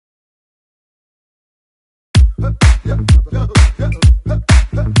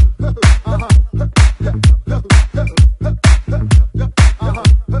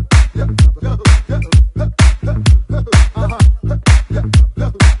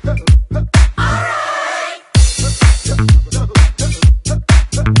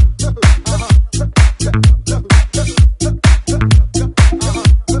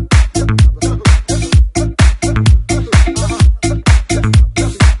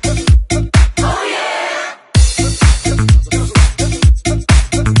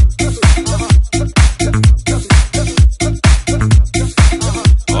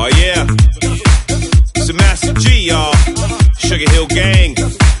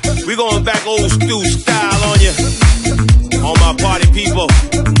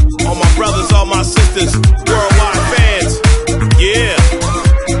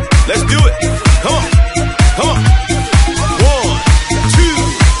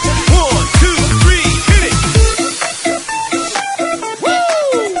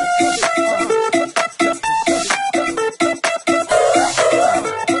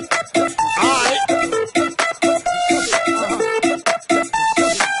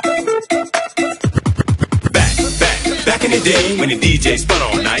When the DJ spun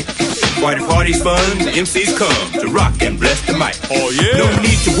all night, why the party's fun, the MCs come to rock and bless the mic. Oh yeah. No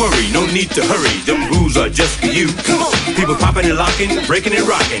need to worry, no need to hurry, them rules are just for you. Come on, people popping and locking, breaking and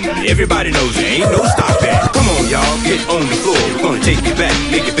rocking. Everybody knows there ain't no stopping. Come on, y'all, get on the floor. We're gonna take you back,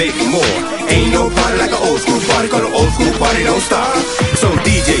 make you beg for more. Ain't no party like an old school party, cause an old school party don't stop. So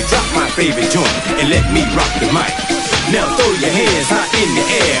DJ, drop my favorite joint and let me rock the mic. Now throw your hands high in the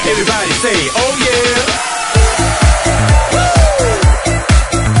air. Everybody say, oh yeah.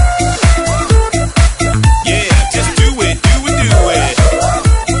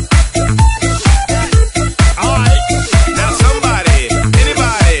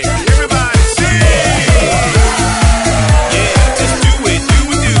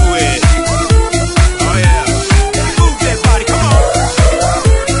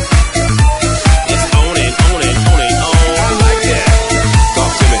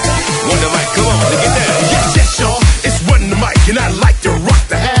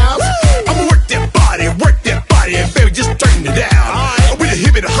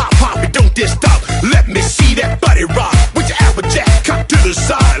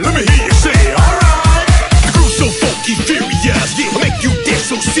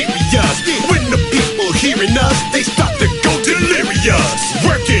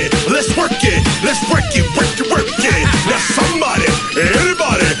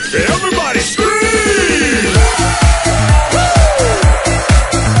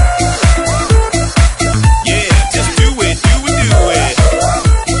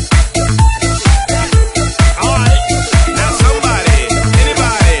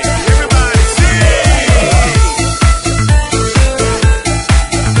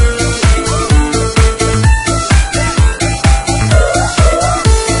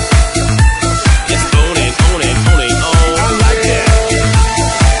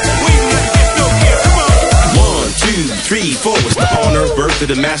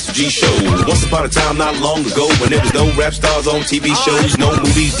 The Master G show. Once upon a time, not long ago, when there was no rap stars on TV shows, no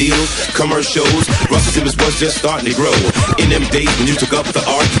movie deals, commercials, Russell Simmons was just starting to grow. In them days when you took up the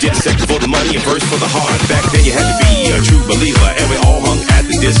art, you did a second for the money and first for the heart. Back then you had to be a true believer, and we all hung at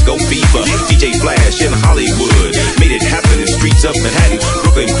the disco fever. DJ Flash in Hollywood made it happen in streets of Manhattan,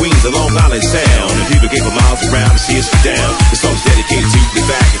 Brooklyn, Queens, and Long Island Sound. And people gave a miles around to see us get down. The song's dedicated to the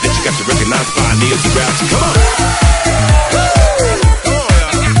fact that you got to recognize the pioneers around. So come on.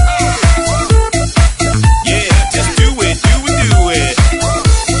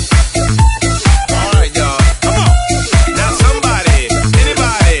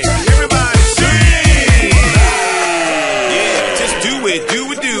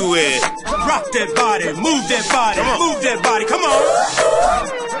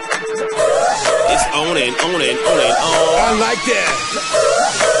 I like that.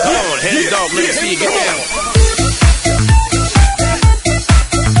 Come on, hands off, let me see you get down.